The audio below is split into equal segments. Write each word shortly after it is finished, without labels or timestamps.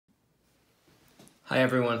Hi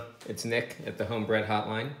everyone, it's Nick at the Homebread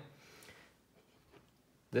Hotline.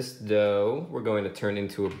 This dough we're going to turn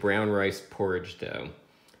into a brown rice porridge dough.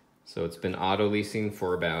 So it's been auto-leasing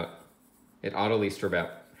for it auto-leased for about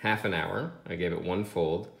half an hour. I gave it one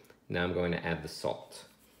fold. Now I'm going to add the salt.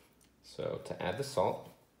 So to add the salt,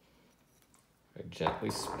 I gently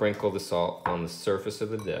sprinkle the salt on the surface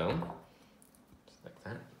of the dough, just like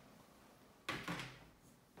that.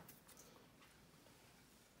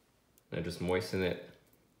 I just moisten it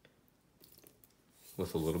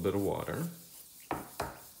with a little bit of water.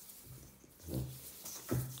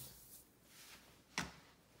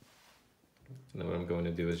 Now what I'm going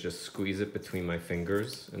to do is just squeeze it between my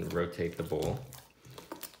fingers and rotate the bowl.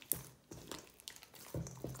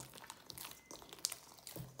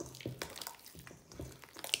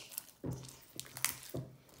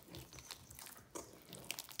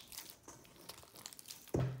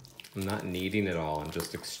 I'm not kneading at all, I'm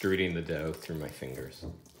just extruding the dough through my fingers.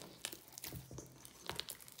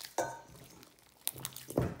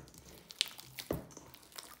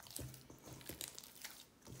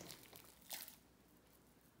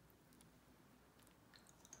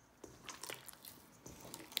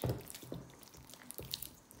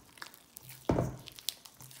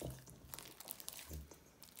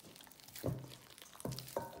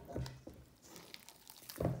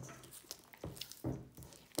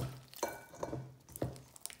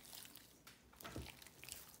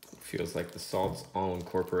 Feels like the salt's all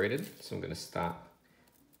incorporated, so I'm going to stop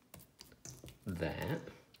that.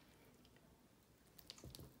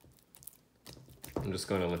 I'm just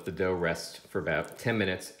going to let the dough rest for about 10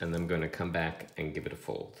 minutes and then I'm going to come back and give it a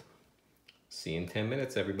fold. See you in 10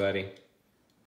 minutes, everybody.